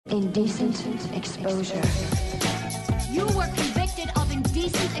Indecent exposure. You were convicted of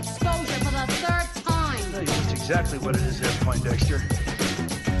indecent exposure for the third time. That's exactly what it is there, Poindexter.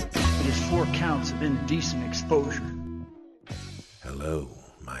 It is 4 counts of indecent exposure. Hello,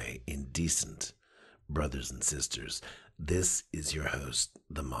 my indecent brothers and sisters. This is your host,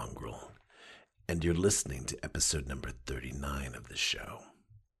 The Mongrel, and you're listening to episode number 39 of the show.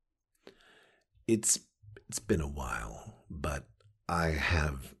 It's been a while, but I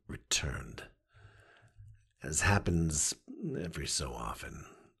have returned. As happens every so often,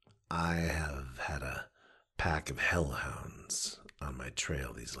 I have had a pack of hellhounds on my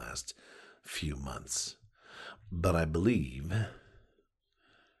trail these last few months. But I believe,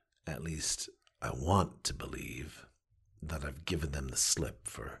 at least I want to believe, that I've given them the slip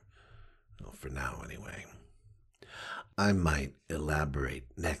for now anyway. I might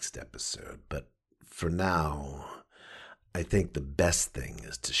elaborate next episode, but for now, I think the best thing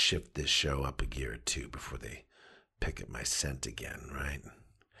is to shift this show up a gear or two before they pick at my scent again, right?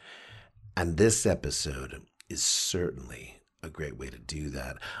 And this episode is certainly a great way to do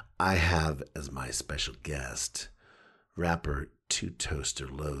that. I have as my special guest rapper Two Toaster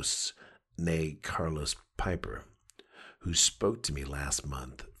Los, nay Carlos Piper, who spoke to me last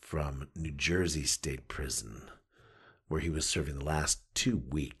month from New Jersey State Prison, where he was serving the last 2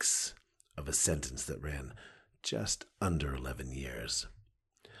 weeks of a sentence that ran just under 11 years.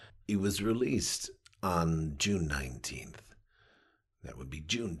 He was released on June 19th. That would be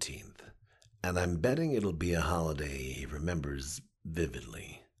Juneteenth. And I'm betting it'll be a holiday he remembers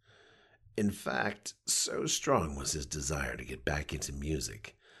vividly. In fact, so strong was his desire to get back into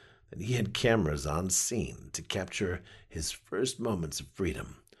music that he had cameras on scene to capture his first moments of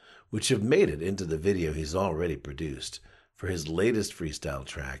freedom, which have made it into the video he's already produced for his latest freestyle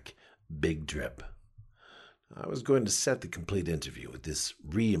track, Big Drip. I was going to set the complete interview with this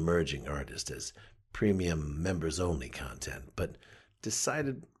re-emerging artist as premium members-only content, but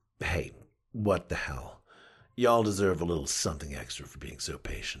decided, hey, what the hell? Y'all deserve a little something extra for being so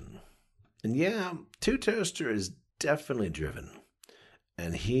patient. And yeah, Two Toaster is definitely driven,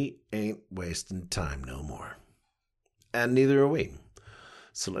 and he ain't wasting time no more. And neither are we.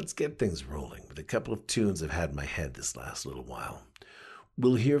 So let's get things rolling with a couple of tunes I've had in my head this last little while.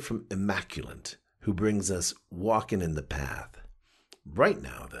 We'll hear from Immaculate, who brings us Walking in the Path. Right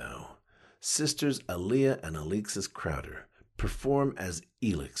now, though, sisters Aaliyah and Alexis Crowder perform as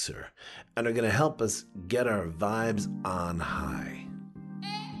Elixir and are going to help us get our vibes on high.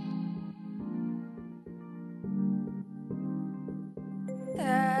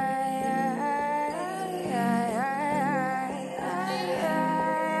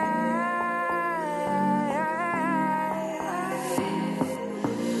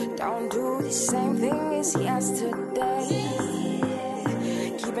 Don't do the same thing as yesterday.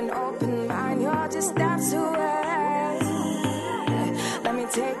 Keep an open mind, you're just steps away. Let me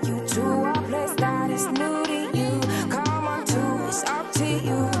take you to a place that is new to you. Come on to, it's up to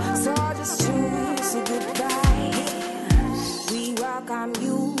you. So just choose a goodbye. We welcome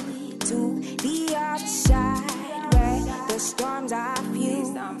you to the other side where the storms are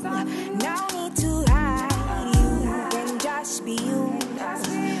few. No need to hide, you can just be you.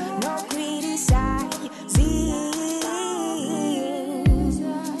 No criticizing.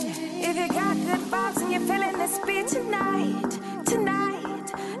 If you got good vibes and you're feeling this beat tonight,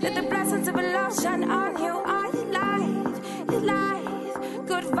 let the blessings of love shine on you all your life.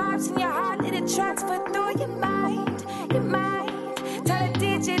 Good vibes in your heart, let it transfer through your mind. Tell the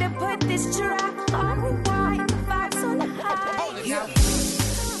DJ to put this track on rewind. The vibes on the high. Yeah.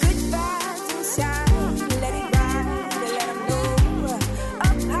 Good vibes inside, let it ride, let them know.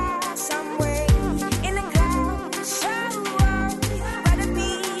 Up high somewhere in the clouds, show up. By the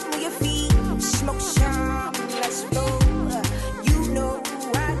beat, move your feet, smoke some, let's flow. You know,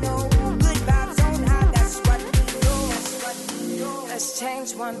 I know, good vibes on high, that's what we know. Let's change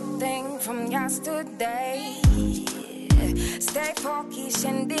one thing from yesterday. Stay focused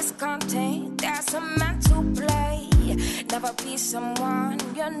in this content, there's a mental play. Never be someone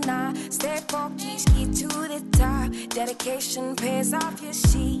you're not. Stay focused, get to the top. Dedication pays off, you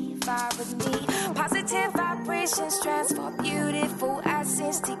see. Vibe with me. Positive vibrations transfer beautiful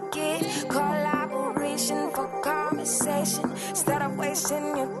essence to get collaboration for conversation. Instead of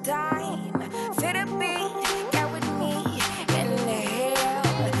wasting your time, feel the beat, get with me. Inhale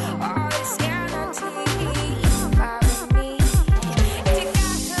all this energy. Vibe with me. If you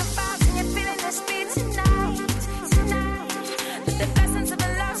got good vibes and you're feeling this beat tonight, let the blessings of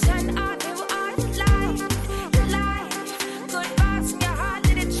love shine on you all your life. Good vibes in your heart,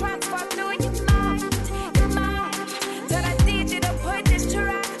 let it transfer through your mind. Tell the DJ to put this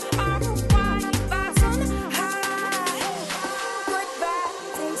track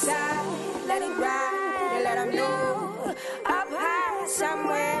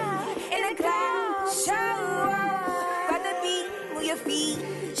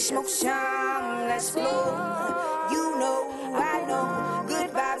feet, smoke some, let's flow. You know, I know, good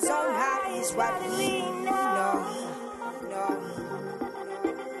vibes on high is what we know.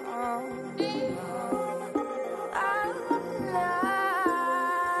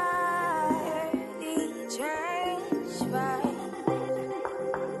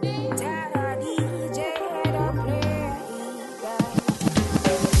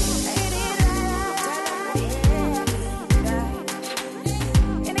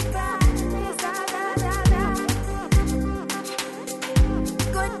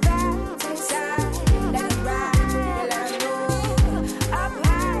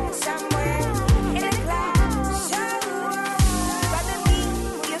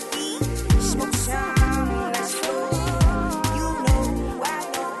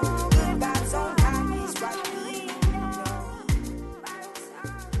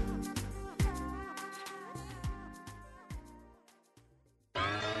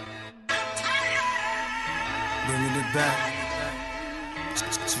 Bringing it back.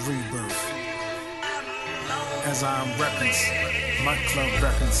 It's rebirth. As I am records, my club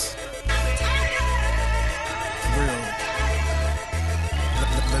records. Real.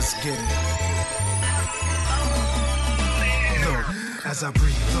 Let's get it. Look, as I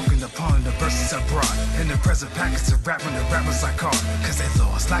breathe, looking upon the verses I brought. In the present packets of rapping the rappers I caught. Cause they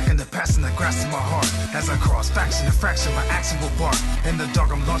lost, lacking the past and the grass in my heart. As I cross faction to fraction, my action will bark. In the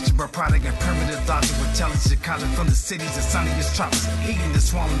dark, I'm launching my product and primitive logic with intelligent content from the cities and sunniest tropics. Eating and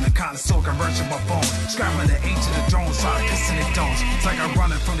swallowing the cotton soul, converging my bones. Scrapping the ancient of drones, so I piss in the domes. It's like I'm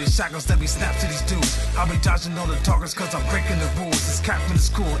running from these shackles that be snapped to these dudes. I'll be dodging all the targets cause I'm breaking the rules. This captain is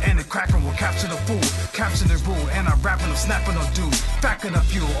cool and the cracking will capture the fool. Capture the rule and I'm rapping, I'm snapping on dudes. Backing up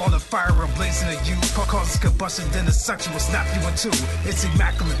fuel, all the fire I'm blazing at you. Causes combustion, then the suction will snap you in two. It's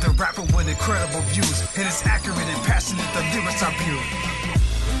immaculate, the rapper with incredible views. And it's accurate and passionate, the lyrics I build.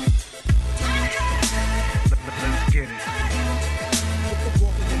 Let's get it.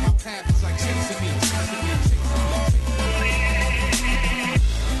 Walking in my path is like chasing me.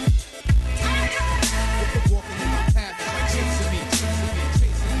 Walking in my path is like chasing me.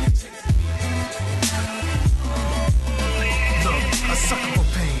 Look, a sucker for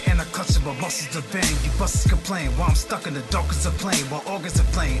pain and a clutch of my muscles to bang. You busters complain while I'm stuck in the darkest of plane. While organs are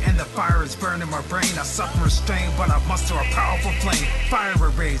playing and the fire is burning my brain. I suffer and strain, but I muster a powerful flame. Fire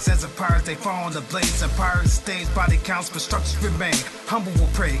arrays as the pirates they fall on the blades. And pirates stage body counts but structures remain. Humble will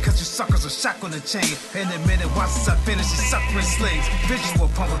pray cause you suckers are shackled and chained. In a minute watch as I finish you suffering slaves. Visual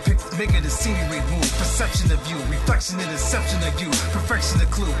pump with pictures making the scenery move. Perception of you, reflection and deception of you. Perfection of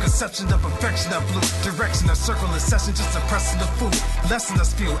clue, conception of perfection of blue. Direction of circle and session just suppressing the food. Lesson of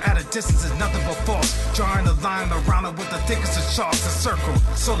spew at a distance is nothing but false. Drawing a line around it with the thickest of chalks, a circle.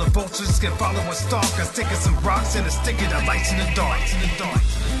 So the vultures can follow and stalk us, taking some rocks and a stick it, a lights in the dark.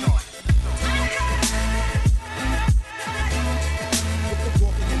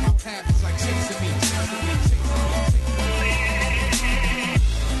 Walking in my path is like chasing me.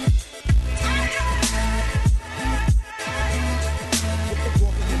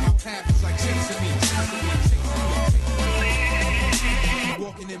 Walking in my path is like chasing me.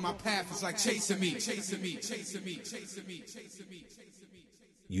 Walking in my path is like chasing me.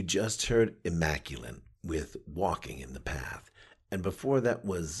 You just heard Immaculate with Walking in the Path, and before that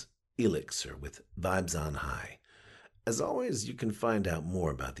was Elixir with Vibes on High. As always, you can find out more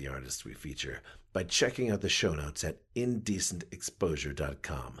about the artists we feature by checking out the show notes at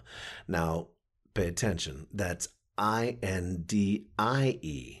indecentexposure.com. Now, pay attention, that's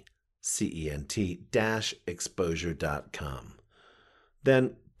INDIECENT-exposure.com.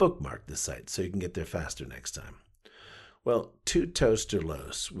 Then bookmark the site so you can get there faster next time. Well, Two Toaster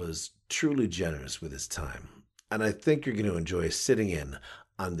Los was truly generous with his time, and I think you're going to enjoy sitting in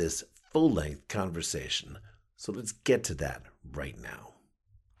on this full-length conversation. So let's get to that right now.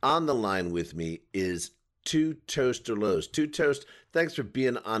 On the line with me is Two Toaster Los. Two Toast, thanks for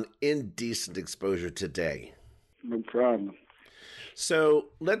being on Indecent Exposure today. No problem. So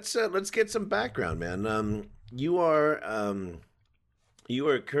let's get some background, man. You are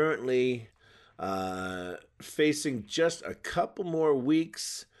currently facing just a couple more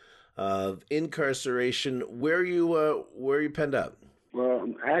weeks of incarceration. Where are you penned up? Well,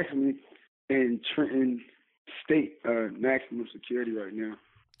 I'm actually in Trenton State maximum security right now.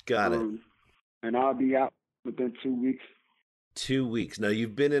 Got it. And I'll be out within 2 weeks. 2 weeks. Now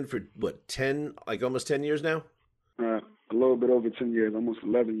you've been in for what, 10, like almost 10 years now? A little bit over 10 years, almost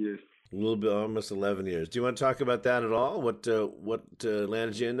 11 years. A little bit, almost 11 years. Do you want to talk about that at all? What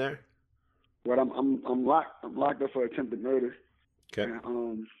landed you in there? Well, I'm locked up for attempted murder. Okay.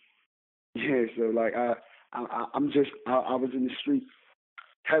 And, yeah, so like I I was in the street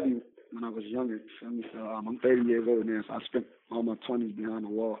heavy when I was younger. So I'm 30 years old now, so I spent all my 20s behind the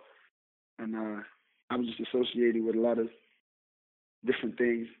wall, and I was just associated with a lot of different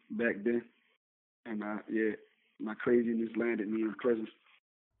things back then, and yeah, my craziness landed me in prison.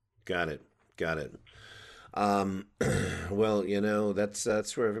 Got it. Got it. Well,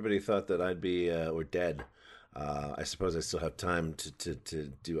 that's where everybody thought that I'd be or dead. I suppose I still have time to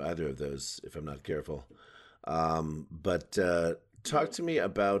do either of those if I'm not careful. But talk to me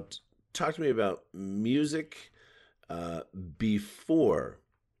about music before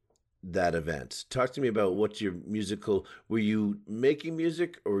that event. Talk to me about what your musical. Were you making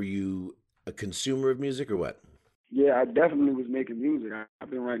music, or were you a consumer of music, or what? Yeah, I definitely was making music. I've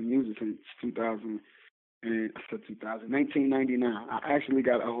been writing music since 1999. I actually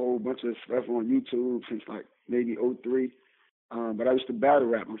got a whole bunch of stuff on YouTube since like maybe '03. But I used to battle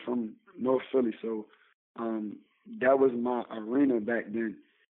rap. I'm from North Philly, so that was my arena back then.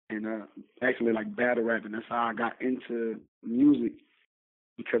 And actually like battle rapping. That's how I got into music,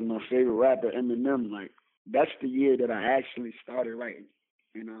 because my favorite rapper, Eminem, like that's the year that I actually started writing.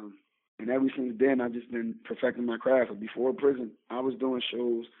 And ever since then, I've just been perfecting my craft. But before prison, I was doing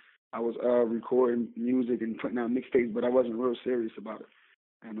shows. I was recording music and putting out mixtapes, but I wasn't real serious about it.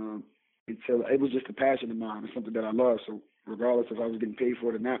 And until it was just a passion of mine, it's something that I love. So regardless if I was getting paid for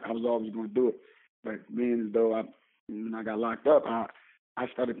it or not, I was always going to do it. But being as though when I got locked up, I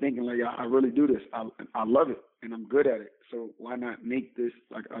started thinking like, I really do this. I love it and I'm good at it. So why not make this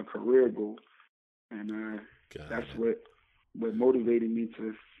like a career goal? And that's what motivated me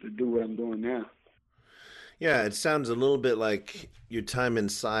to do what I'm doing now. Yeah, it sounds a little bit like your time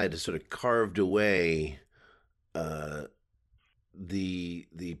inside has sort of carved away the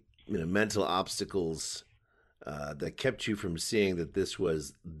mental obstacles that kept you from seeing that this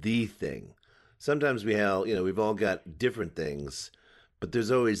was the thing. Sometimes we've all got different things, but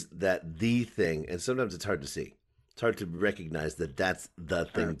there's always that the thing, and sometimes it's hard to see. It's hard to recognize that that's the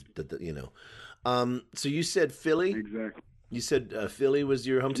thing So you said Philly? Exactly. You said Philly was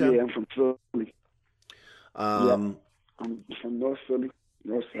your hometown? Yeah, I'm from Philly. Yeah, I'm from North Philly,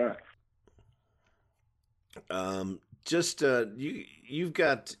 North Side. You've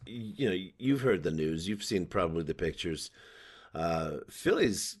got, you've heard the news. You've seen probably the pictures.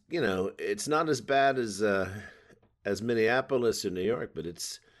 Philly's, it's not as bad as Minneapolis or New York, but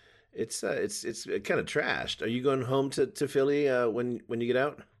it's kind of trashed. Are you going home to Philly when you get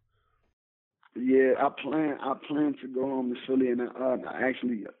out? Yeah, I plan to go home to Philly, and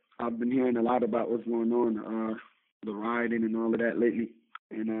I've been hearing a lot about what's going on, the rioting and all of that lately,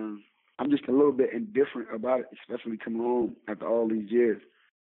 and I'm just a little bit indifferent about it, especially coming home after all these years.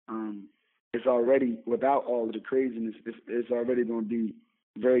 It's already, without all of the craziness, it's already going to be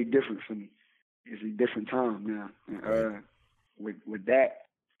very different for me. It's a different time now. And, with that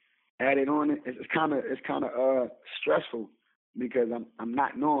added on, it's kind of stressful, because I'm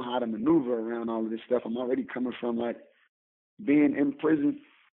not knowing how to maneuver around all of this stuff. I'm already coming from like being in prison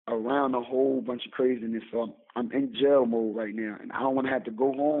around a whole bunch of craziness. So I'm in jail mode right now, and I don't want to have to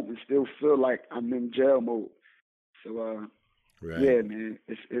go home and still feel like I'm in jail mode. So yeah, man,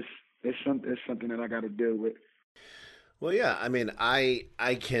 it's something that I got to deal with. Well, yeah, I mean, I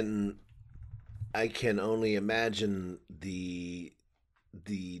can only imagine the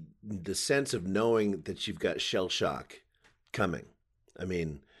sense of knowing that you've got shell shock coming. I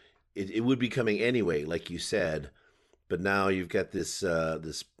mean, it would be coming anyway, like you said, but now you've got this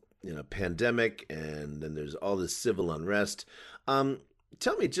pandemic, and then there's all this civil unrest.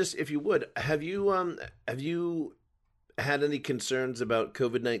 Tell me, just if you would, have you had any concerns about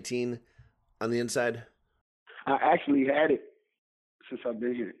COVID-19 on the inside? I actually had it since I've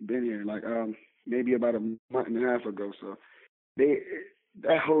been here, like maybe about a month and a half ago. So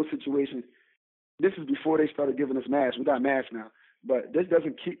that whole situation. This is before they started giving us masks. We got masks now, but this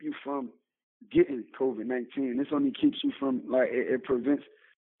doesn't keep you from getting COVID-19. This only keeps you from, like, it prevents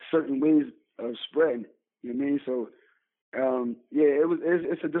certain ways of spreading. You know what I mean? So,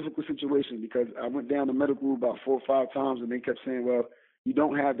 it's a difficult situation, because I went down to medical about 4 or 5 times, and they kept saying, well, you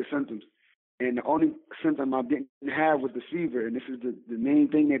don't have the symptoms. And the only symptom I didn't have was the fever, and this is the main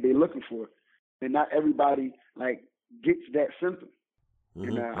thing that they're looking for. And not everybody, like, gets that symptom.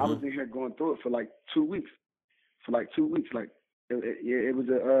 And I was in here going through it for like 2 weeks. Like it was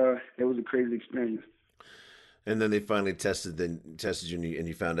a crazy experience. And then they finally tested you, and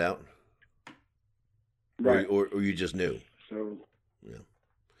you found out, right? Or you just knew. So yeah.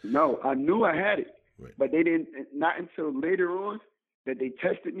 No, I knew I had it, right. But they didn't. Not until later on that they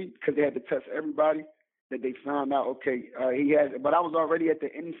tested me, because they had to test everybody, that they found out, okay, he has it. But I was already at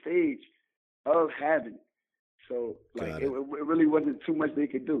the end stage of having it. So like Got it really wasn't too much they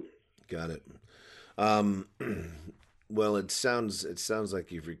could do. Got it. Um, well, it sounds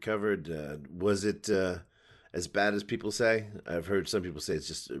like you've recovered. Was it as bad as people say? I've heard some people say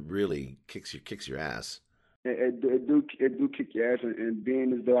it really kicks your ass. It do kick your ass, and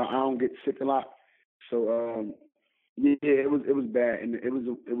being as though I don't get sick a lot, so yeah, it was bad, and it was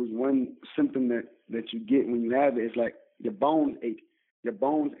one symptom that you get when you have it. It's like your bones ache, your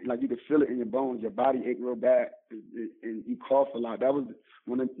bones like you can feel it in your bones. Your body ache real bad, and you cough a lot. That was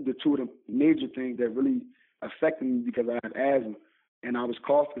one of the two of the major things that really affected me because I had asthma, and I was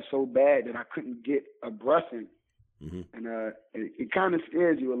coughing so bad that I couldn't get a breath in. Mm-hmm. And it kind of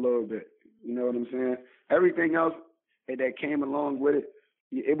scares you a little bit. You know what I'm saying? Everything else that came along with it,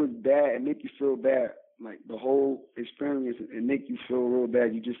 it was bad. It make you feel bad. Like the whole experience, it make you feel real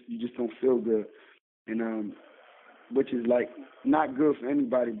bad. You just don't feel good, and which is like not good for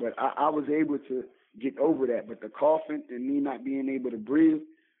anybody. But I was able to get over that. But the coughing and me not being able to breathe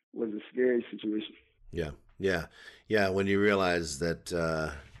was a scary situation. Yeah. When you realize that.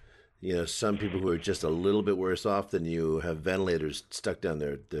 Some people who are just a little bit worse off than you have ventilators stuck down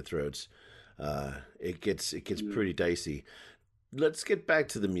their throats. It gets pretty dicey. Let's get back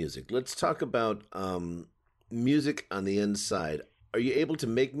to the music. Let's talk about music on the inside. Are you able to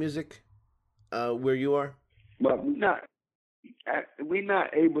make music where you are? Well, we're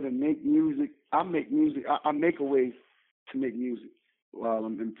not able to make music. I make music. I make a way to make music while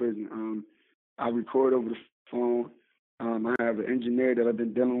I'm in prison. I record over the phone. I have an engineer that I've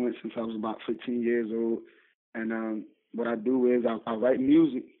been dealing with since I was about 15 years old. And what I do is I write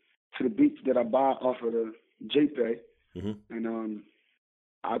music to the beats that I buy off of the JPEG. Mm-hmm. And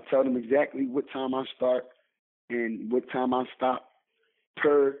I tell them exactly what time I start and what time I stop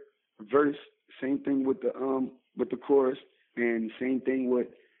per verse. Same thing with the chorus, and same thing with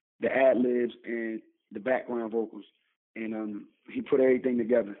the ad libs and the background vocals. And he put everything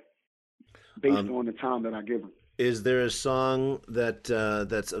together based on the time that I give him. Is there a song that's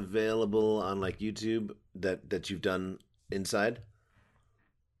available on like YouTube that you've done inside?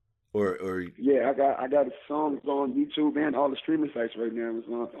 Or yeah, I got songs on YouTube and all the streaming sites right now. It's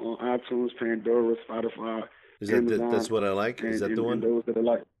on iTunes, Pandora, Spotify. Is Amazon, that's what I like? Is that the one? And those that I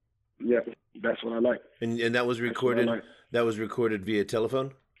like. Yeah, that's what I like. And that was recorded. Like. That was recorded via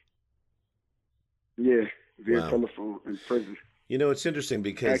telephone. Yeah, via Wow. telephone in prison. You know, it's interesting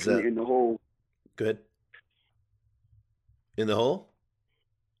because actually in the hole. Go ahead. In the hole?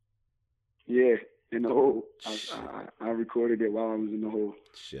 Yeah, in the hole. I recorded it while I was in the hole.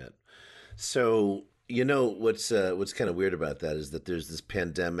 Shit. So you know what's kind of weird about that is that there's this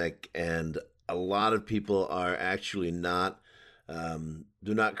pandemic, and a lot of people are actually not.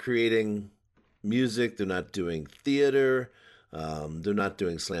 They're not creating music. They're not doing theater. They're not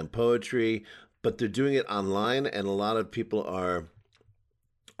doing slam poetry, but they're doing it online, and a lot of people are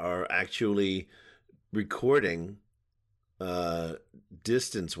actually recording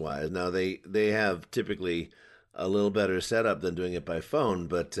distance-wise. Now they have typically a little better setup than doing it by phone,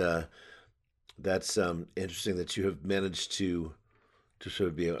 but that's interesting that you have managed to sort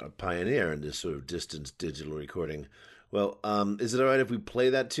of be a pioneer in this sort of distance digital recording. Well, is it all right if we play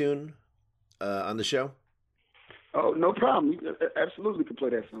that tune on the show? Oh, no problem. You absolutely can play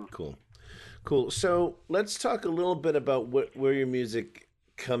that song. Cool. So let's talk a little bit about where your music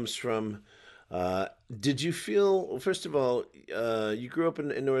comes from. Did you feel, first of all, you grew up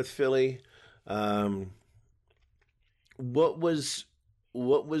in North Philly.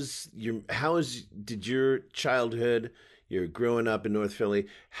 Did your childhood, your growing up in North Philly,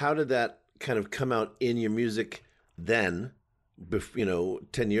 how did that kind of come out in your music then,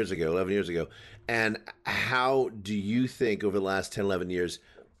 10 years ago, 11 years ago? And how do you think over the last 10, 11 years,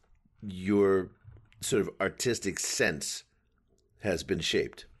 your sort of artistic sense has been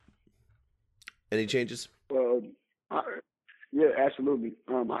shaped? Any changes? Well, yeah, absolutely.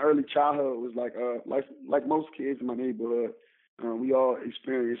 My early childhood was like most kids in my neighborhood. We all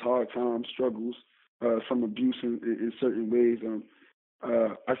experienced hard times, struggles, some abuse in certain ways.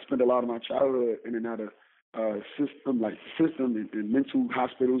 I spent a lot of my childhood in and out of system and mental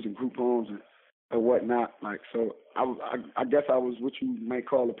hospitals and group homes and whatnot. So I guess I was what you might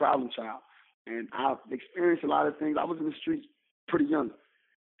call a problem child, and I experienced a lot of things. I was in the streets pretty young,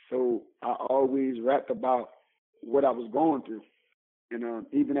 so I always rapped about what I was going through, and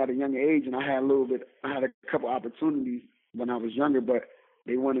even at a young age. And I had a couple opportunities when I was younger, but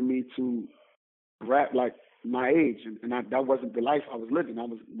they wanted me to rap like my age, and that wasn't the life I was living.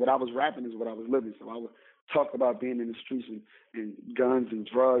 What I was rapping is what I was living. So I would talk about being in the streets and guns and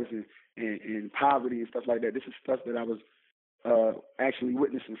drugs and poverty and stuff like that. This is stuff that I was actually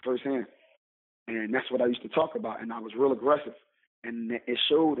witnessing firsthand. And that's what I used to talk about. And I was real aggressive. And it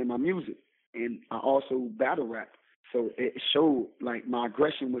showed in my music. And I also battle rap. So it showed like my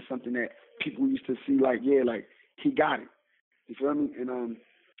aggression was something that people used to see like, yeah, like he got it. You feel me? And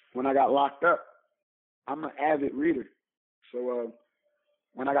when I got locked up, I'm an avid reader. So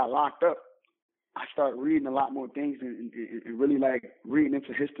when I got locked up, I started reading a lot more things and really like reading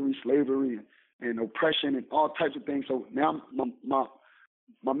into history, slavery, and oppression and all types of things. So now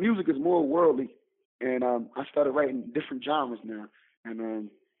my music is more worldly, and I started writing different genres now, and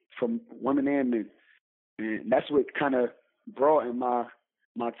from women and men, and that's what kind of broadened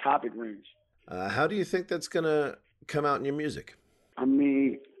my topic range. How do you think that's gonna come out in your music? I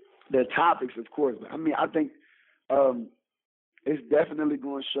mean, the topics, of course, but I mean, I think it's definitely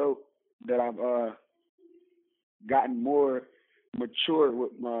going to show that I've gotten more mature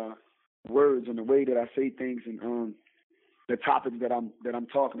with my words and the way that I say things and the topics that I'm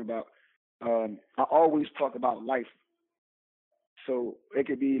talking about. I always talk about life, so it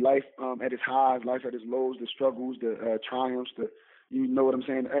could be life at its highs, life at its lows, the struggles, the triumphs, you know what I'm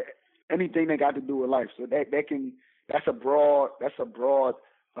saying? Anything that got to do with life. So that's a broad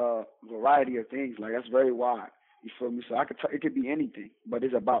variety of things. Like that's very wide. You feel me? So it could be anything, but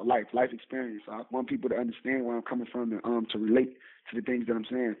it's about life experience. So I want people to understand where I'm coming from and to relate to the things that I'm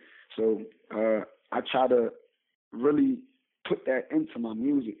saying. So I try to really put that into my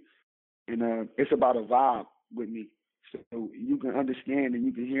music, and it's about a vibe with me. So you can understand and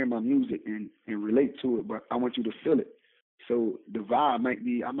you can hear my music and relate to it, but I want you to feel it. So the vibe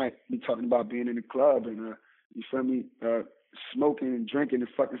I might be talking about being in the club and you feel me, smoking and drinking and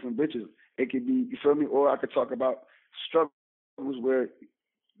fucking some bitches. It could be, you feel me, or I could talk about struggles where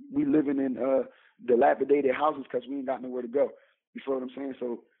we living in dilapidated houses because we ain't got nowhere to go. You feel what I'm saying?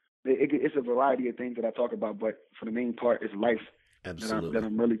 So it's a variety of things that I talk about, but for the main part, it's life. Absolutely. That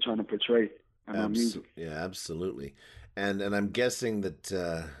I'm really trying to portray in my music. Yeah, absolutely. And I'm guessing that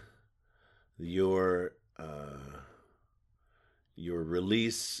your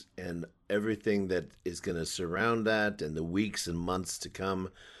release and everything that is going to surround that and the weeks and months to come,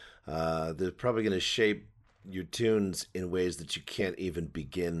 they're probably going to shape your tunes in ways that you can't even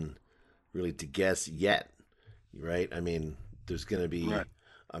begin really to guess yet, right? I mean, there's going to be, right.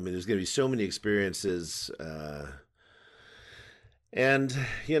 There's going to be so many experiences. And,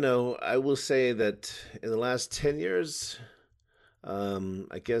 you know, I will say that in the last 10 years,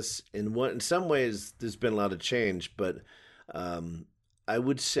 I guess in some ways there's been a lot of change, but I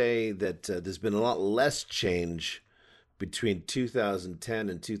would say that there's been a lot less change between 2010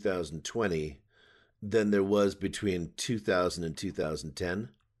 and 2020 than there was between 2000 and 2010,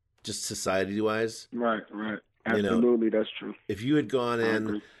 just society-wise. Right. Absolutely, that's true. If you had gone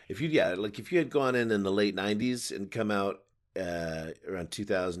in, if you had gone in the late 90s and come out around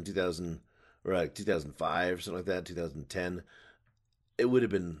 2000 or like 2005, something like that, 2010, it would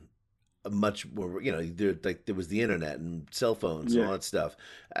have been a much more, you know, there was the internet and cell phones and all that stuff.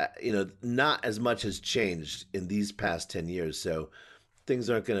 You know, not as much has changed in these past 10 years, so things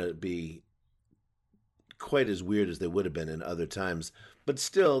aren't going to be quite as weird as they would have been in other times. But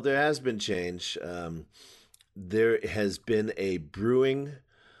still, there has been change. There has been a brewing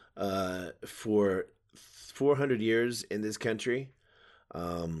for 400 years in this country.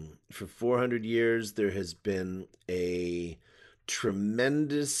 For 400 years, there has been a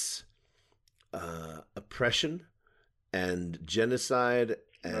tremendous oppression and genocide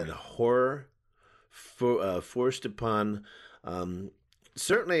and horror forced upon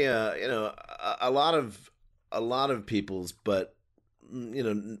certainly a lot of peoples, but you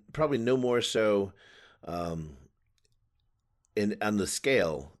know, probably no more so on the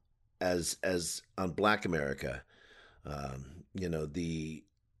scale as on Black America. You know, the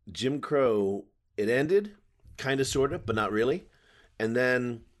Jim Crow, it ended kind of, sort of, but not really. And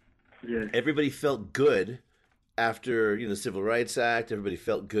then everybody felt good after, you know, the Civil Rights Act. Everybody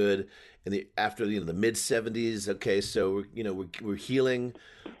felt good after the mid 70s. Okay, so we're healing.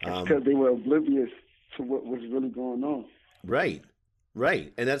 Because they were oblivious to what was really going on. Right.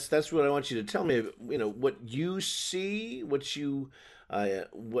 And that's what I want you to tell me. You know, what you see, what you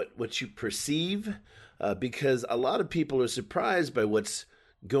perceive, because a lot of people are surprised by what's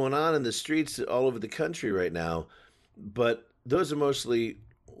going on in the streets all over the country right now, but those are mostly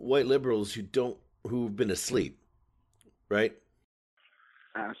white liberals who've been asleep, right?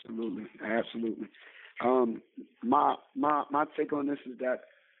 Absolutely. My take on this is that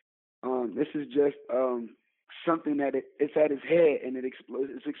this is just something that it's at its head and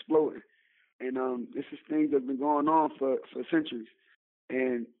it's exploding, and this is things that's been going on for centuries,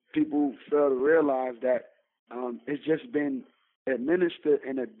 and people fail to realize that it's just been administered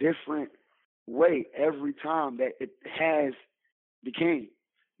in a different way every time that it has became,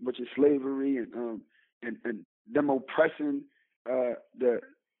 which is slavery and them oppressing the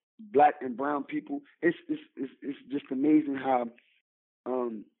black and brown people. It's just amazing how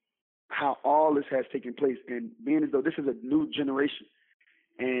all this has taken place, and being as though this is a new generation,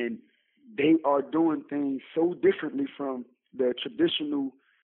 and they are doing things so differently from the traditional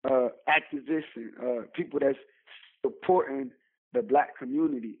activists and people that's supporting the black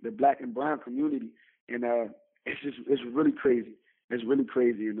community, the black and brown community, and it's really crazy. It's really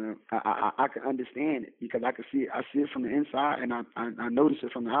crazy, and I can understand it because I can see it. I see it from the inside, and I notice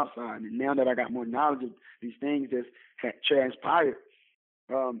it from the outside. And now that I got more knowledge of these things that had transpired,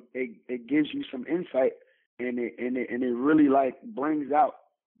 it gives you some insight, and it really like brings out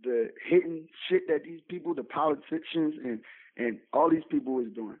the hidden shit that these people, the politicians, and all these people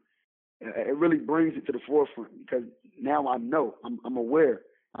is doing. It really brings it to the forefront because now I know, I'm aware,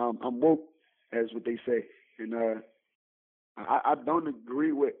 I'm woke, as what they say, and I don't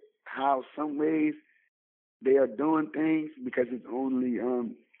agree with how some ways they are doing things because it's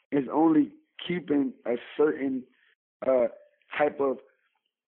only keeping a certain type of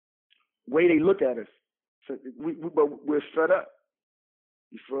way they look at us. So but we're fed up.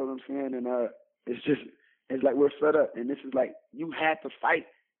 You feel what I'm saying? And it's like we're fed up, and this is like you had to fight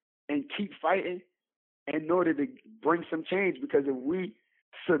and keep fighting in order to bring some change, because if we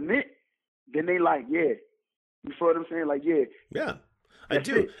submit, then they like, yeah. You feel what I'm saying? Like, yeah. Yeah, I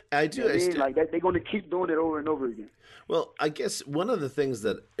do. Like that, they're going to keep doing it over and over again. Well, I guess one of the things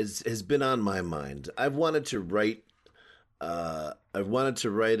that has been on my mind, I've wanted to write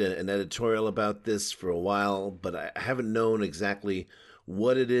an editorial about this for a while, but I haven't known exactly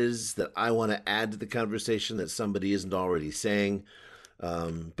what it is that I want to add to the conversation that somebody isn't already saying.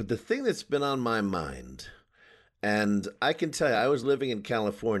 But the thing that's been on my mind, and I can tell you, I was living in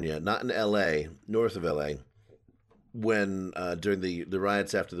California, not in L.A., north of L.A., when during the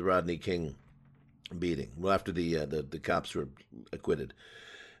riots after the Rodney King beating, well, after the cops were acquitted,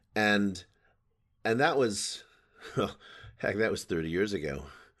 and that was, heck, that was 30 years ago.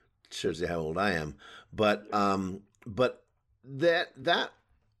 Shows you how old I am. But that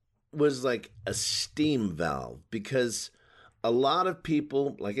was like a steam valve, because a lot of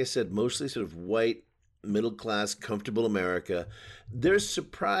people, like I said, mostly sort of white, middle-class, comfortable America, they're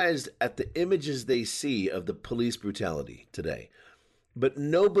surprised at the images they see of the police brutality today. But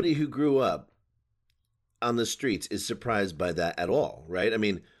nobody who grew up on the streets is surprised by that at all, right? I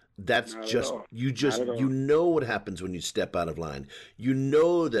mean, that's you know what happens when you step out of line. You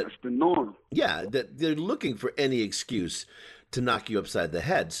know that that's the norm. Yeah, that they're looking for any excuse to knock you upside the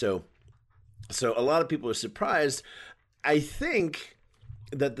head. So a lot of people are surprised. I think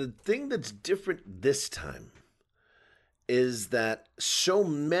that the thing that's different this time is that so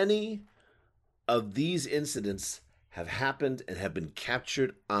many of these incidents have happened and have been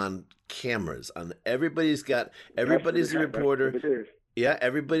captured on cameras. Everybody's a reporter. Yeah,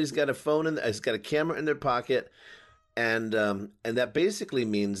 everybody's got a phone has got a camera in their pocket, and that basically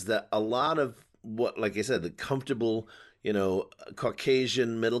means that a lot of what, like I said, the comfortable,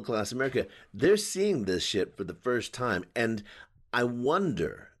 Caucasian middle class America, they're seeing this shit for the first time, and I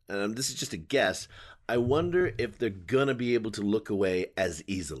wonder, and this is just a guess, I wonder if they're gonna be able to look away as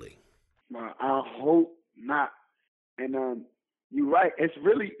easily. Well, I hope not. And you're right. It's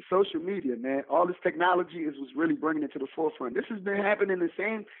really social media, man. All this technology is what's really bringing it to the forefront. This has been happening the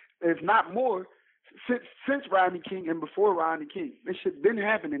same, if not more, since Rodney King and before Rodney King. This shit's been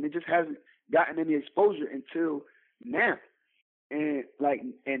happening. It just hasn't gotten any exposure until now. And like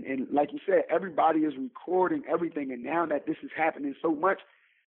you said, everybody is recording everything. And now that this is happening so much,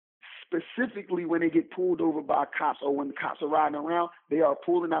 specifically when they get pulled over by cops or when the cops are riding around, they are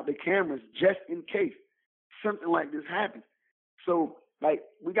pulling out the cameras just in case something like this happens. So like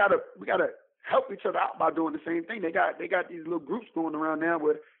we gotta help each other out by doing the same thing. They got these little groups going around now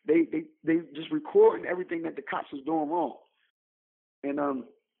where they just recording everything that the cops is doing wrong. And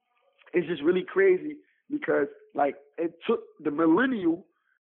it's just really crazy because like it took the millennial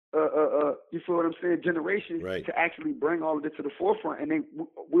you feel what I'm saying, generation, right, to actually bring all of it to the forefront, and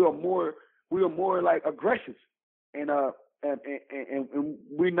we are more like aggressive, and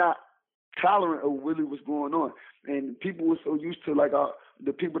we're not tolerant of really what's going on. And people were so used to like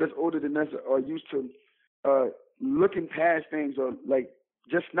the people that's older than us are used to looking past things or like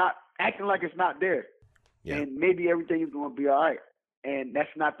just not acting like it's not there. Yeah. And maybe everything is going to be all right. And that's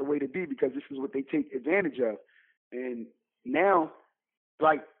not the way to be, because this is what they take advantage of. And now,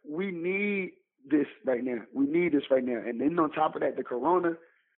 like, we need this right now. We need this right now. And then on top of that, the corona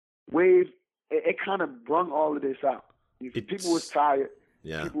wave, it kind of brung all of this out. People was tired.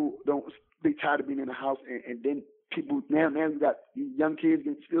 Yeah. People they tired of being in the house, and then people now you got young kids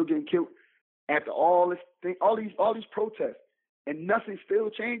still getting killed after all this thing, all these protests, and nothing still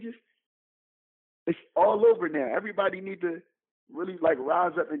changes. It's all over now. Everybody need to really like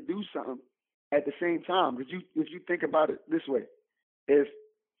rise up and do something at the same time. Because if you think about it this way, if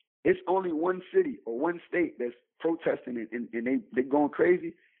it's only one city or one state that's protesting and they going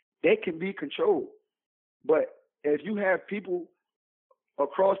crazy, they can be controlled. But if you have people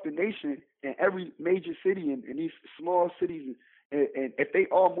across the nation in every major city and these small cities, and if they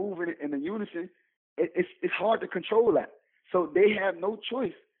all move in a unison, it's hard to control that. So they have no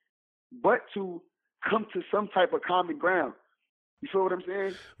choice but to come to some type of common ground. You feel what I'm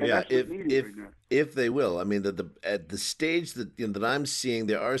saying? And yeah, if they will. I mean, at the stage that that I'm seeing,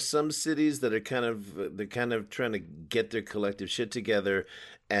 there are some cities that are kind of trying to get their collective shit together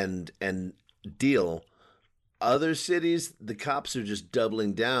and deal. Other cities, the cops are just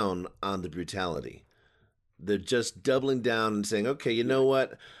doubling down on the brutality. They're just doubling down and saying, okay, you know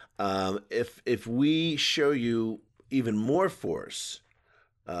what? If we show you even more force,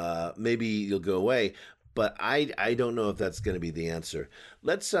 maybe you'll go away. But I don't know if that's going to be the answer.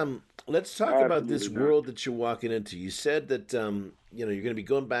 Let's talk about this world that you're walking into. You said that you're going to be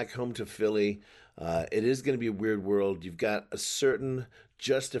going back home to Philly. It is going to be a weird world. You've got a certain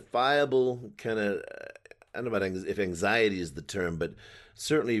justifiable kind of I don't know about if anxiety is the term, but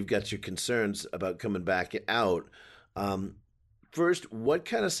certainly you've got your concerns about coming back out. First, what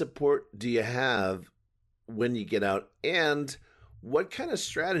kind of support do you have when you get out, and what kind of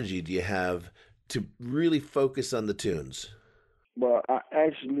strategy do you have to really focus on the tunes? Well, I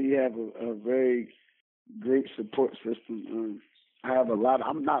actually have a very great support system. I have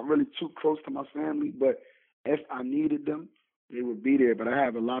I'm not really too close to my family, but if I needed them, they would be there. But I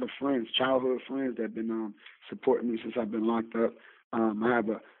have a lot of friends, childhood friends that have been supporting me since I've been locked up. I have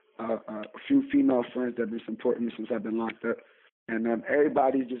a few female friends that have been supporting me since I've been locked up. And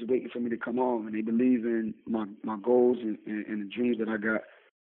everybody's just waiting for me to come home, and they believe in my goals and the dreams that I got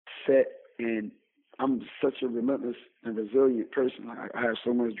set. And I'm such a relentless and resilient person. I have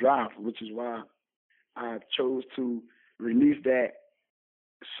so much drive, which is why I chose to release that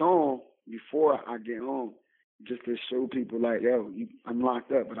song before I get home, just to show people like, yo, I'm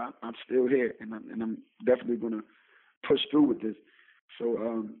locked up, but I'm still here, and I'm definitely gonna push through with this.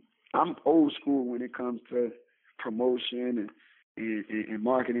 So I'm old school when it comes to promotion and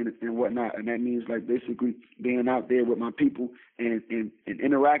marketing and whatnot, and that means like basically being out there with my people and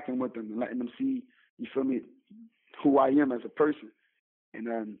interacting with them and letting them see, you feel me, who I am as a person.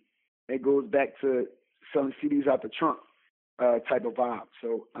 And it goes back to selling CDs out the trunk type of vibe.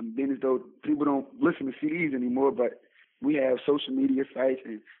 So I'm being as though people don't listen to CDs anymore, but we have social media sites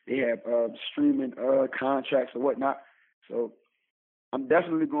and they have streaming contracts or whatnot. So I'm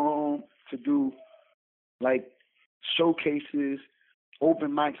definitely going home to do like showcases,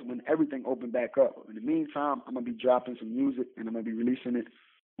 open mics when everything opened back up. In the meantime, I'm going to be dropping some music and I'm going to be releasing it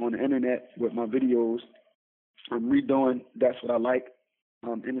on the internet with my videos. I'm redoing That's What I Like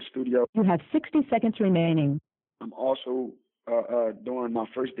in the studio. You have 60 seconds remaining. I'm also doing my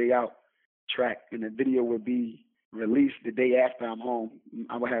First Day Out track, and the video will be released the day after I'm home.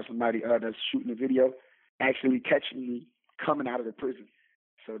 I will have somebody that's shooting the video actually catching me coming out of the prison.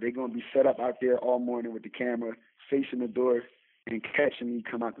 So they're going to be set up out there all morning with the camera facing the door and catching me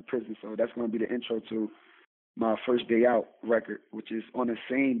come out the prison. So that's going to be the intro to my First Day Out record, which is on the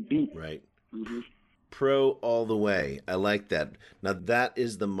same beat. Right. Mm-hmm. Pro all the way. I like that. Now that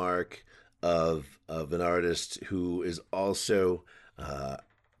is the mark of an artist who is also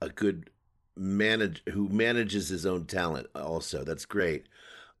a good who manages his own talent also. That's great.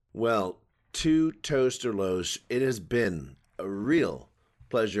 Well, to Toaster Los, it has been a real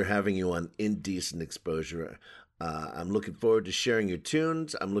pleasure having you on Indecent Exposure. I'm looking forward to sharing your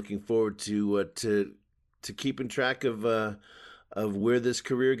tunes. I'm looking forward to keeping track of where this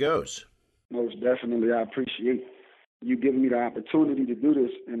career goes. Most definitely. I appreciate you giving me the opportunity to do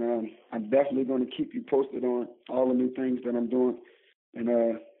this, and I'm definitely going to keep you posted on all the new things that I'm doing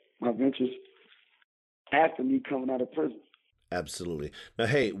and my ventures after me coming out of prison. Absolutely. Now,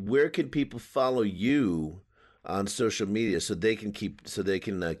 hey, where can people follow you on social media so they can keep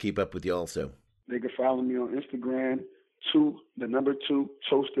up with you also? They can follow me on Instagram, 2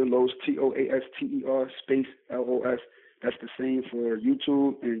 Toaster Los, TOASTER space LOS. That's the same for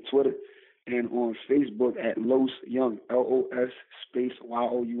YouTube and Twitter, and on Facebook at Los Young, LOS space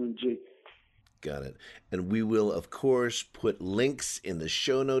YOUNG. Got it. And we will, of course, put links in the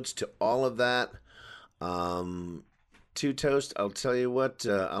show notes to all of that. To Toast, I'll tell you what,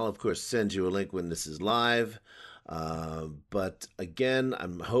 I'll, of course, send you a link when this is live. But again,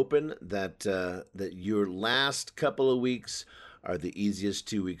 I'm hoping that that your last couple of weeks are the easiest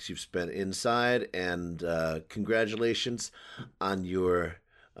 2 weeks you've spent inside, and congratulations on your,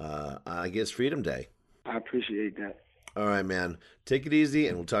 I guess, Freedom Day. I appreciate that. All right, man. Take it easy,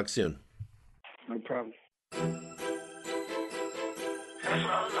 and we'll talk soon. No problem. That's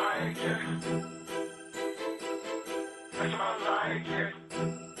what I like, yeah. That's what I like, yeah.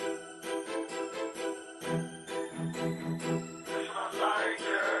 That's what I like,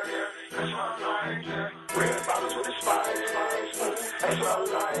 yeah, yeah. That's what I like, yeah. Red bottles with the spice, spice, ooh. That's what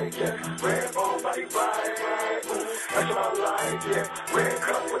I like, yeah. Red bone body ride, ride, ooh. That's what I like, yeah. Red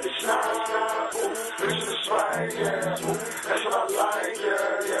cup with the schnapps, schnapps, ooh. Listen to swag, yeah, ooh. That's what I like,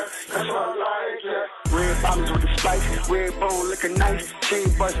 yeah, yeah. That's what I like, yeah. Red bottles with the spice, red bone looking nice. Chain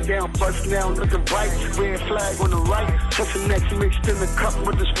bust down looking bright. Red flag on the right, Tussinecks mixed in the cup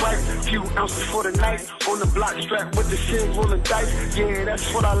with the Sprite. Few ounces for the night, on the block strapped with the shit rolling dice. Yeah, that's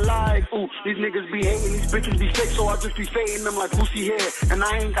what I like. Ooh, these niggas be hating, these bitches be fake, so I just be fading them like Lucy hair. And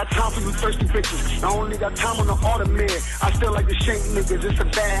I ain't got time for you thirsty bitches. I only got time on the automatic. I still like to shank niggas. It's a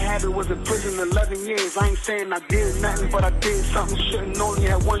bad habit. Was in prison 11 years. I ain't saying I did nothing, but I did something. Shouldn't only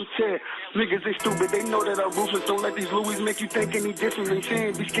have one tear. Niggas, they stupid, they know that I'm ruthless. Don't let these Louis make you think any different. They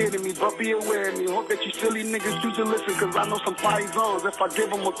saying be scared of me, but be aware of me. Hope that you silly niggas choose to listen, cause I know some zones. If I give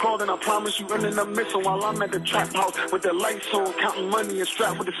them a call, then I promise you ending up missing while I'm at the trap house with the lights on, counting money and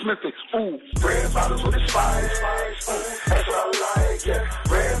strapped with the smithing. Ooh, red bottles with the spice, spice, ooh. That's what I like, yeah.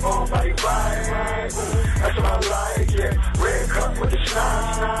 Red bone body ride, ride, ooh. That's what I like, yeah. Red cup with the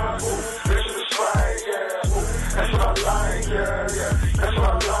schnapps, schnapps, ooh. Listen to swag, yeah, ooh. That's what I like, yeah, yeah. That's what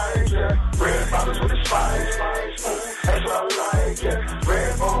I like, yeah. Red bottles with the spice, spice, ooh. That's what I like, yeah.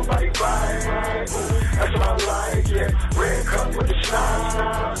 Red bone body ride, ride, ooh. That's what I like, yeah. Red cup with the schnapps,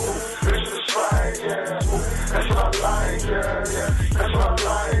 schnapps, ooh. Listen to swag, yeah, ooh. That's what I like, yeah, yeah. That's what I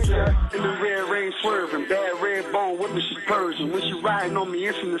like, yeah. In the red rain swerving, bad red bone with me, she Persian. When she riding on me,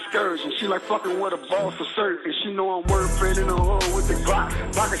 it's an excursion. She like fucking with a boss for certain. She know I'm word fed in the hood with the Glock.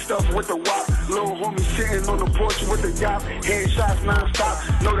 Pocket stuff with the wop. Little homie sitting on the porch with the yacht. Headshots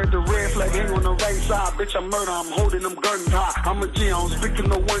non-stop. Know that the red flag ain't on the right side. Bitch, I murder, I'm holding them guns high. I'm a G, I don't speak to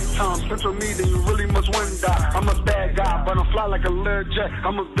no one time. Spit on me, then you really must one die. I'm a bad guy, but I fly like a little jet.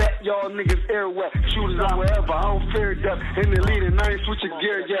 I'm a vet, y'all niggas air wet. Shooters out wherever, I don't fear death. In the lead and I ain't switching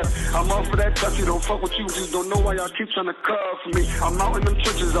gear yet. I'm off for that touchy, don't fuck with you. Just don't know why y'all keep trying to cover me. I'm out in them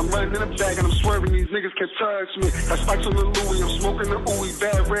trenches, I'm running in the bag and I'm swerving. These niggas can't touch me. Got spikes on the Louis, I'm smoking the ooey.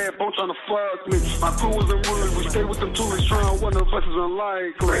 Bad red bone trying to fuck me. My crew was in rulers, we stay with them toolies. Trying one of us is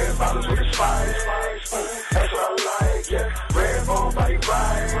unlikely. Red bottles with the spice, spice, ooh. That's what I like, yeah. Red bone body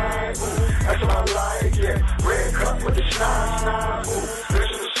ride, ride, ooh. That's what I like, yeah. Red cup with the schnapps, schnapps, ooh.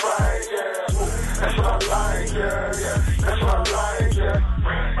 Listen to swag, yeah, ooh. That's what I like, yeah, yeah. That's what I like, yeah.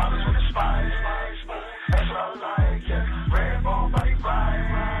 Red bottles with the spice, spice, ooh. That's what I like, yeah. Red bone body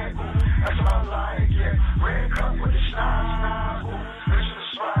ride, ride, ooh. That's what I like, yeah. Red cup with the schnapps, schnapps, ooh. Listen to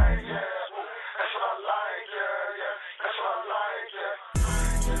swag, yeah, ooh. That's what I like, yeah, yeah. That's what I like, yeah.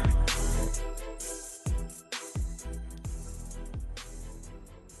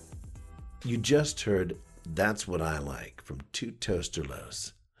 You just heard That's What I Like from Two Toaster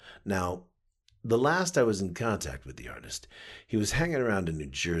Los. Now, the last I was in contact with the artist, he was hanging around in New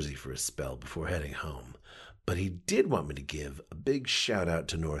Jersey for a spell before heading home, but he did want me to give a big shout out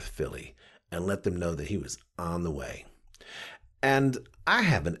to North Philly and let them know that he was on the way. And I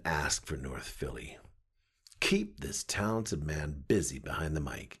have an ask for North Philly. Keep this talented man busy behind the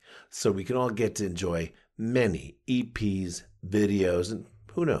mic so we can all get to enjoy many EPs, videos, and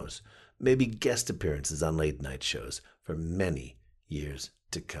who knows, maybe guest appearances on late night shows for many years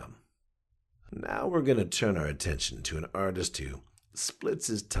to come. Now we're going to turn our attention to an artist who splits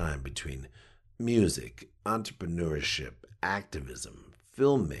his time between music, entrepreneurship, activism,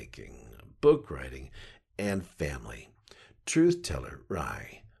 filmmaking, book writing, and family. Truth Teller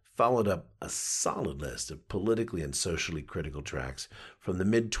Rai followed up a solid list of politically and socially critical tracks from the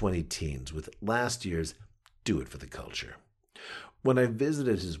mid-2010s with last year's Do It For The Culture. When I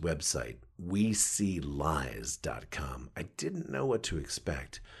visited his website, WeSeeLies.com, I didn't know what to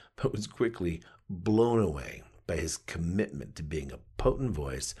expect, but was quickly blown away by his commitment to being a potent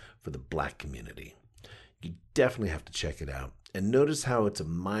voice for the Black community. You definitely have to check it out and notice how it's a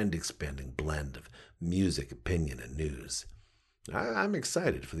mind-expanding blend of music, opinion, and news. I'm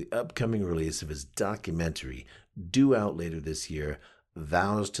excited for the upcoming release of his documentary, due out later this year,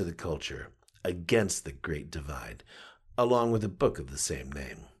 Vows to the Culture, Against the Great Divide, along with a book of the same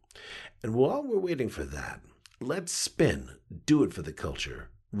name. And while we're waiting for that, let's spin Do It For The Culture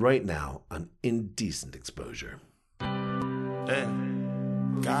right now on Indecent Exposure.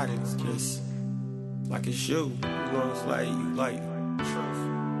 And God is just like it's you. You know, it's like you like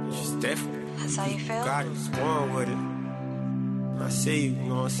it's just different. That's how you feel? God is born with it. I see you, you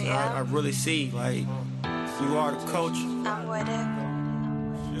know what I'm saying? Yeah. I really see, like, you are the coach. I'm with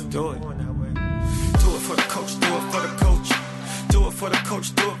it. Do it. Do it for the coach, do it for the coach. Do it for the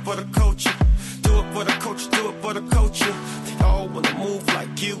coach, do it for the coach. Do it for the coach, do it for the coach. They all wanna move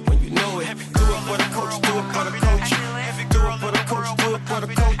like you when you know it. Do it for the coach, do it for the coach. Do it for the coach, do it for the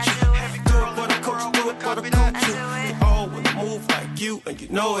coach. Do it for the coach, do it for the coach. They all wanna move like you and you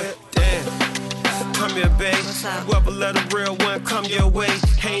know it. Damn. Come here, babe. Whoever let a real one come your way.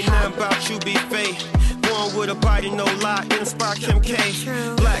 Ain't nothing about you be fake. Born with a body, no lie. Inspire Kim K.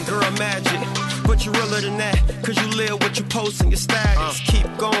 Black girl magic. But you realer than that. Cause you live what you post in your status.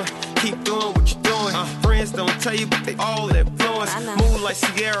 Keep going, keep doing what you're doing. Friends don't tell you, but they all influence. Move like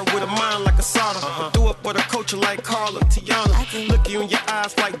Sierra with a mind like a soda. Do it for the culture like Carla and Tiana. Look you in your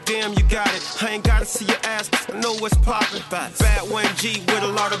eyes like, damn, you got it. I ain't gotta see your ass, cause I know what's poppin'. Bad 1G with a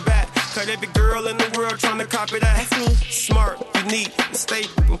lot of back. Cut every girl in the world trying to copy that. Smart, unique, and stay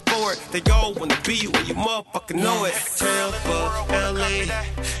moving forward. They all wanna be you and you motherfucking know it. Tampa, LA,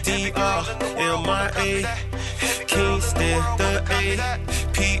 DR, MIA, Kingston, the A,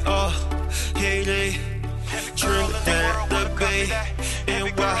 PR, Haiti, Trinidad, the Bay,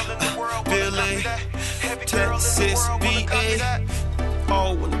 NY, Philly, Texas, BA.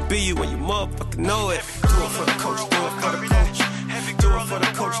 All wanna be you and you motherfucking know it. Do it for the coach, do it for the coach. Do it for the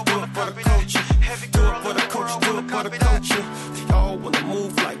coach, do it for the coach. Do it for the coach, do it for the coach. They all wanna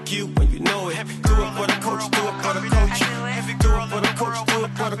move like you when you know it. Do it for the coach, do it for the coach. Do it for the coach, do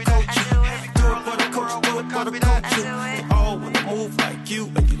it for the coach. Do it for the coach, do it for the coach. They all wanna move like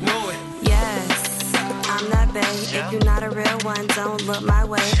you and you know it. Yes, I'm that bae. If you're not a real one, don't look my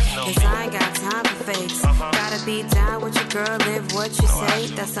way. Cause I ain't got time for fakes. Gotta be down with your girl, live what you say.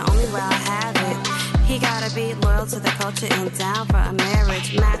 That's the only way I'll have it. He gotta be loyal to the culture and down for a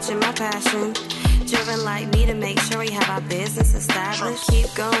marriage. Matching my passion. Driven like me to make sure we have our business established.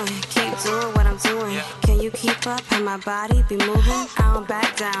 Keep going, keep doing what I'm doing. Can you keep up? Have my body be moving? I don't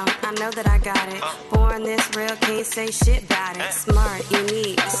back down, I know that I got it. Born this real, can't say shit about it. Smart,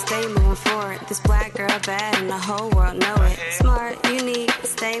 unique, stay moving forward. This black girl bad and the whole world know it. Smart, unique,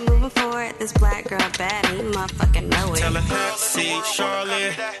 stay moving forward. This black girl bad and you motherfucking know it. Tallahassee,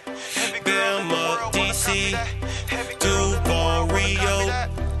 Charlotte, Belmont, DC, Duval, Rio,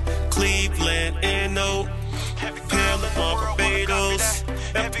 Cleveland, N.O., Panama, Barbados,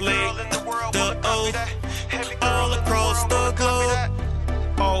 FLA, the O, all across the globe.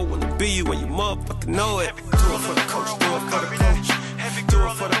 All wanna be you when you motherfucking know it. Do it for the coach, do it for the coach. Do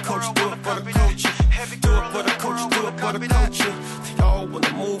it for the coach, do it for the coach. Do it for the coach, do it for the coach. They all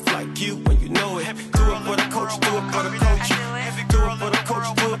wanna move like you when you know it. Do it for the coach, do it for the coach. Do it for the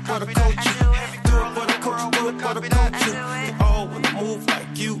coach, do it for the coach. Do it for the coach, do it for the coach. They all wanna move like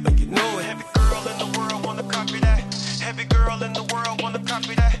you and you know it. Every girl in the world wanna copy that. Every girl in the world wanna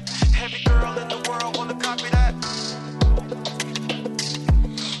copy that. Every girl in the world wanna copy that.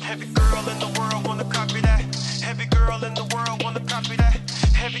 Every girl in the world wanna copy that. Every girl in the world wanna copy that.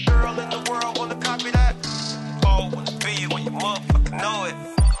 Every girl in the world wanna copy that. All wanna be you when you motherfucking know it.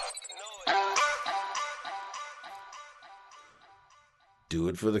 Do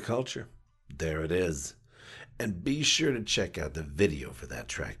it for the culture. There it is. And be sure to check out the video for that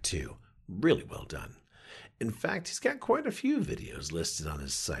track too. Really well done. In fact, he's got quite a few videos listed on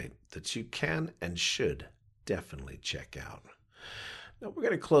his site that you can and should definitely check out. Now we're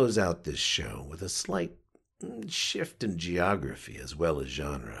going to close out this show with a slight shift in geography as well as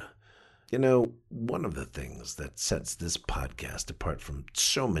genre. You know, one of the things that sets this podcast apart from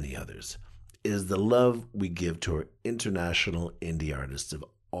so many others is the love we give to our international indie artists of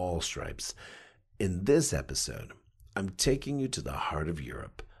all stripes. In this episode, I'm taking you to the heart of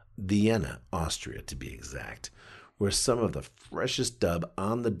Europe, Vienna, Austria to be exact, where some of the freshest dub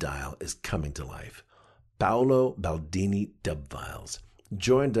on the dial is coming to life. Paolo Baldini Dub Files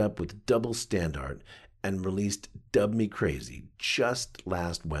joined up with Double Standard and released Dub Me Crazy just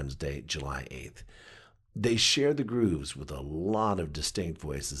last Wednesday, July 8th. They share the grooves with a lot of distinct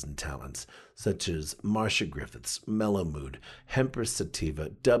voices and talents, such as Marcia Griffiths, Mellow Mood, Hempress Sativa,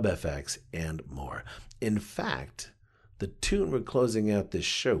 Dub FX, and more. In fact, the tune we're closing out this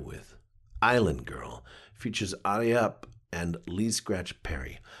show with, Island Girl, features Ari Up and Lee Scratch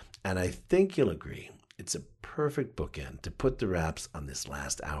Perry, and I think you'll agree it's a perfect bookend to put the wraps on this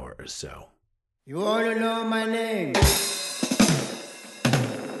last hour or so. You wanna know my name?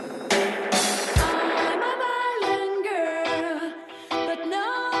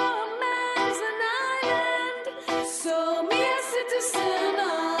 So me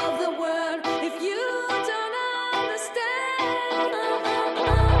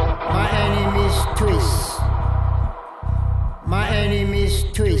twist. My enemies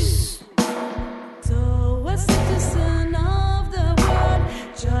twist. So a citizen of the world,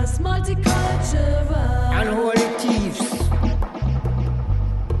 just multicultural. Unholy thieves.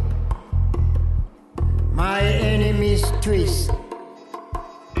 My enemies twist.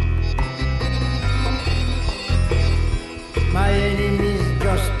 My enemies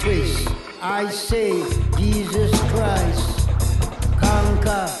just twist. I say Jesus Christ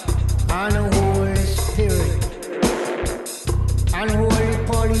conquer unholy spirit. Unholy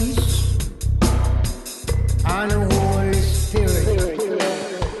police, unholy spirit.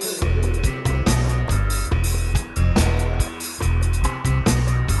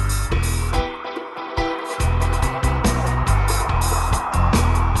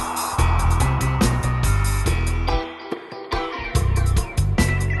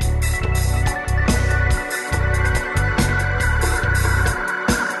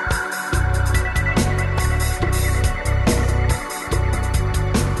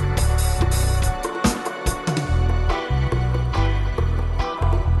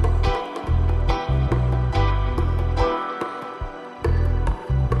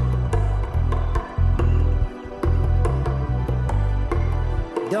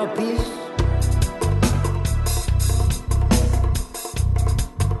 Doppies.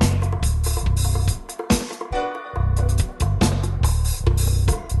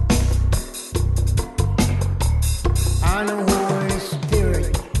 Unholy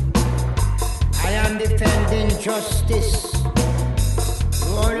spirit. I am defending justice.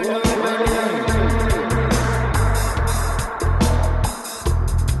 Lord, Lord, Lord, Lord.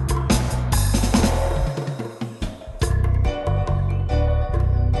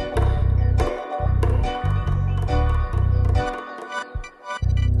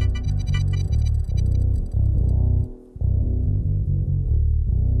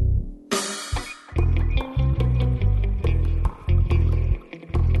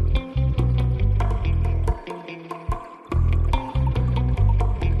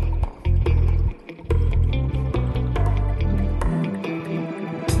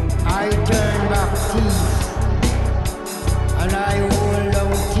 I turn back teeth, and I hold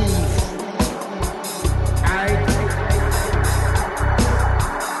down teeth.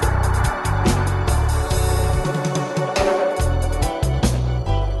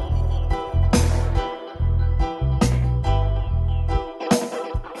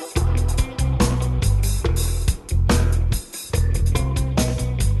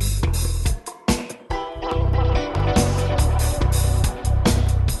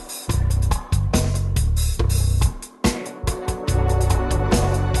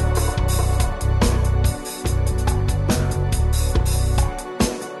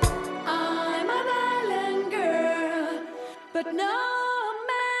 I'm an island girl, but no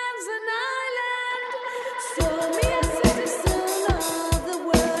man's an island. So me a citizen of the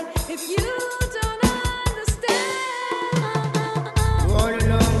world, if you don't understand. You all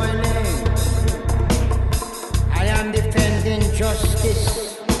know my name. I am defending justice.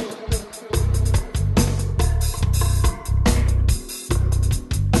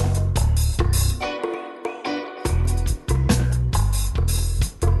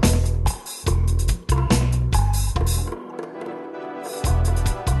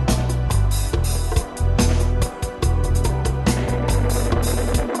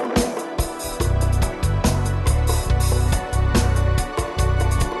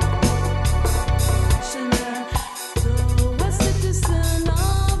 So a citizen of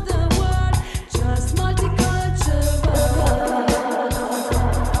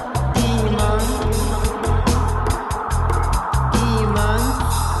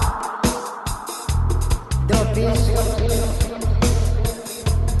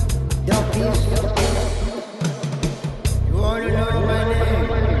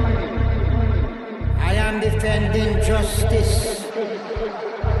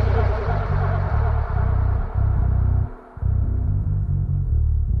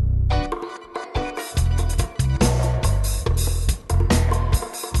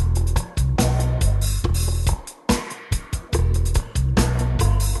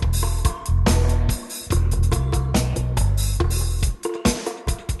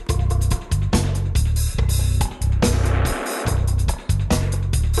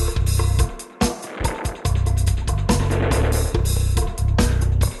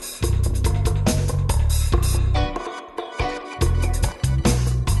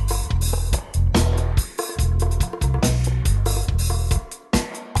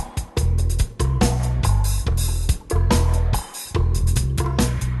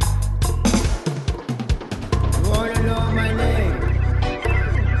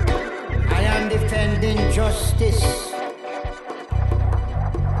justice.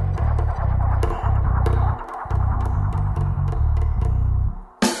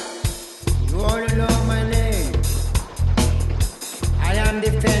 You all know my name. I am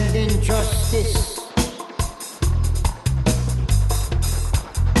defending justice.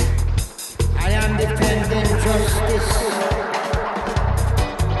 I am defending justice.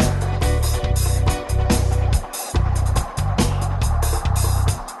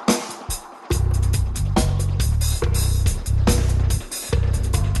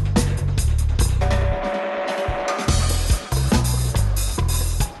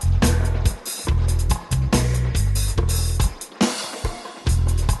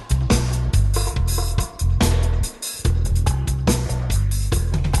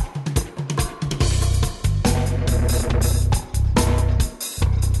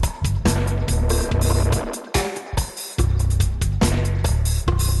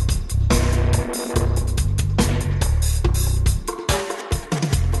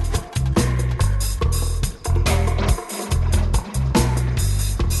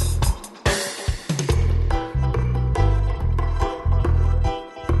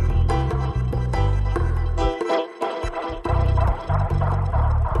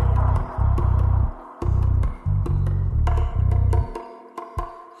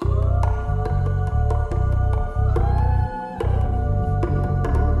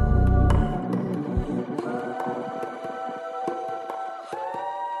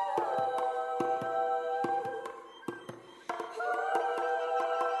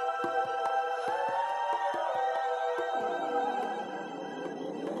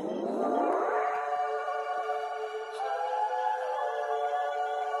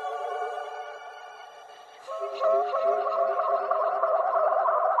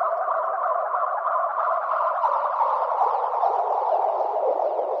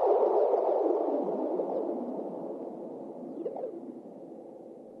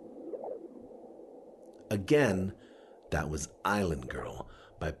 Again, that was Island Girl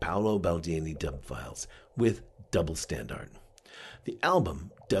by Paolo Baldini Dub Files with Double Standard. The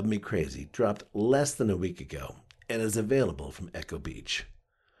album, Dub Me Crazy, dropped less than a week ago and is available from Echo Beach.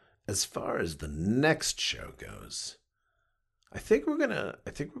 As far as the next show goes, I think we're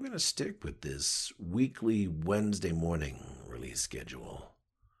gonna stick with this weekly Wednesday morning release schedule.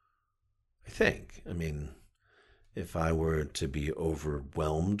 I mean, if I were to be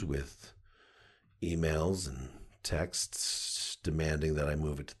overwhelmed with emails and texts demanding that I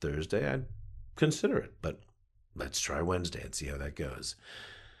move it to Thursday, I'd consider it. But let's try Wednesday and see how that goes.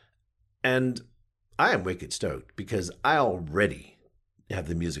 And I am wicked stoked because I already have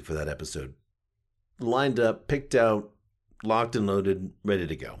the music for that episode lined up, picked out, locked and loaded, ready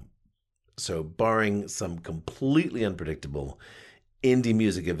to go. So barring some completely unpredictable indie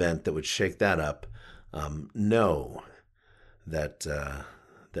music event that would shake that up, know that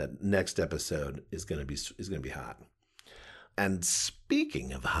that next episode is going to be hot. And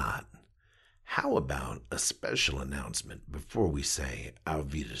speaking of hot, how about a special announcement before we say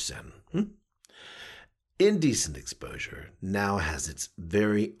Auf Wiedersehen? Indecent Exposure now has its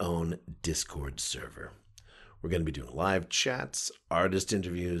very own Discord server. We're going to be doing live chats, artist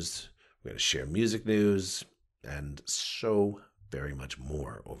interviews, we're going to share music news, and so very much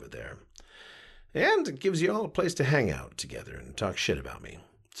more over there. And it gives you all a place to hang out together and talk shit about me.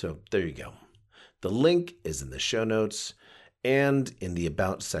 So there you go. The link is in the show notes and in the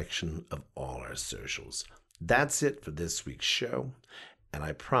About section of all our socials. That's it for this week's show. And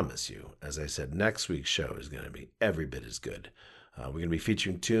I promise you, as I said, next week's show is going to be every bit as good. We're going to be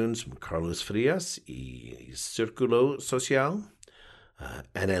featuring tunes from Carlos Frias y Círculo Social,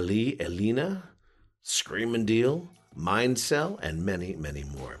 Anneli Elena, Screamin' Deal, Mind Cell, and many, many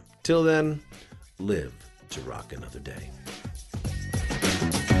more. Till then, live to rock another day.